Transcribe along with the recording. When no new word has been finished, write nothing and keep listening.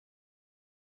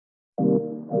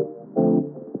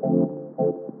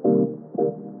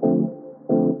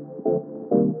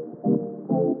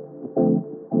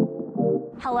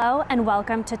Hello and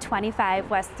welcome to 25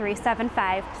 West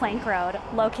 375 Plank Road,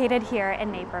 located here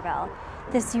in Naperville.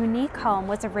 This unique home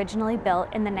was originally built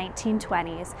in the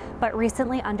 1920s, but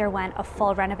recently underwent a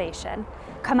full renovation.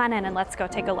 Come on in and let's go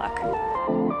take a look.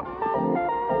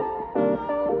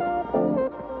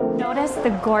 Notice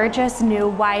the gorgeous new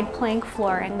wide plank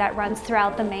flooring that runs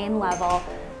throughout the main level,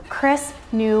 crisp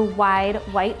new wide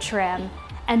white trim,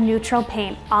 and neutral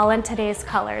paint, all in today's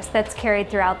colors that's carried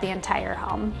throughout the entire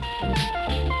home.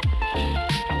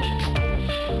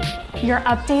 Your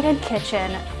updated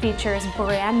kitchen features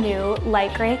brand new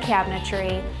light gray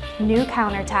cabinetry, new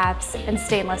countertops, and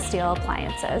stainless steel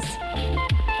appliances.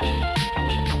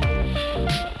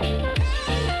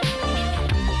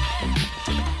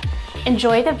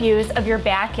 Enjoy the views of your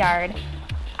backyard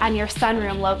on your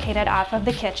sunroom located off of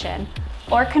the kitchen,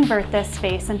 or convert this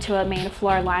space into a main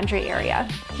floor laundry area.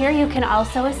 Here you can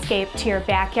also escape to your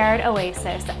backyard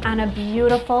oasis on a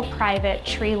beautiful private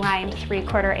tree-lined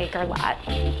 3/4 acre lot.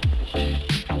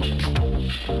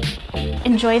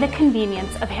 Enjoy the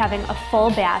convenience of having a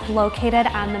full bath located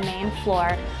on the main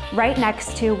floor, right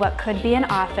next to what could be an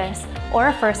office or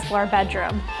a first floor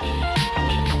bedroom.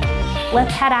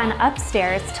 Let's head on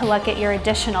upstairs to look at your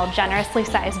additional generously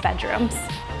sized bedrooms.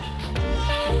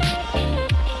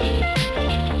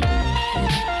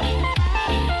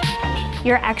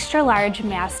 Your extra large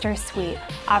master suite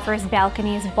offers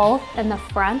balconies both in the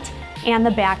front and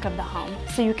the back of the home,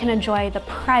 so you can enjoy the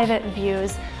private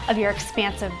views of your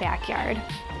expansive backyard.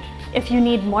 If you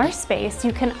need more space,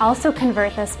 you can also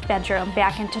convert this bedroom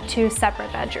back into 2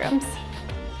 separate bedrooms.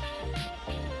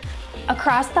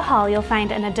 Across the hall, you'll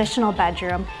find an additional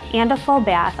bedroom and a full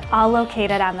bath, all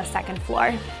located on the 2nd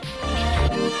floor.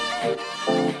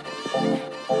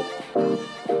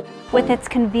 With its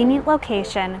convenient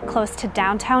location close to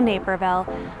downtown Naperville,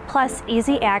 plus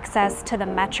easy access to the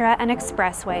Metro and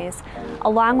expressways,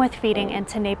 along with feeding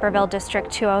into Naperville District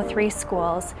 203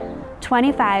 schools,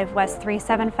 25 West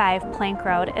 375 Plank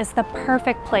Road is the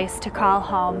perfect place to call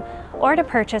home or to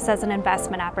purchase as an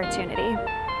investment opportunity.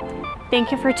 Thank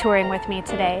you for touring with me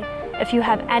today. If you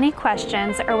have any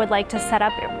questions or would like to set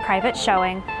up a private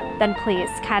showing, then please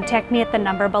contact me at the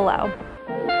number below.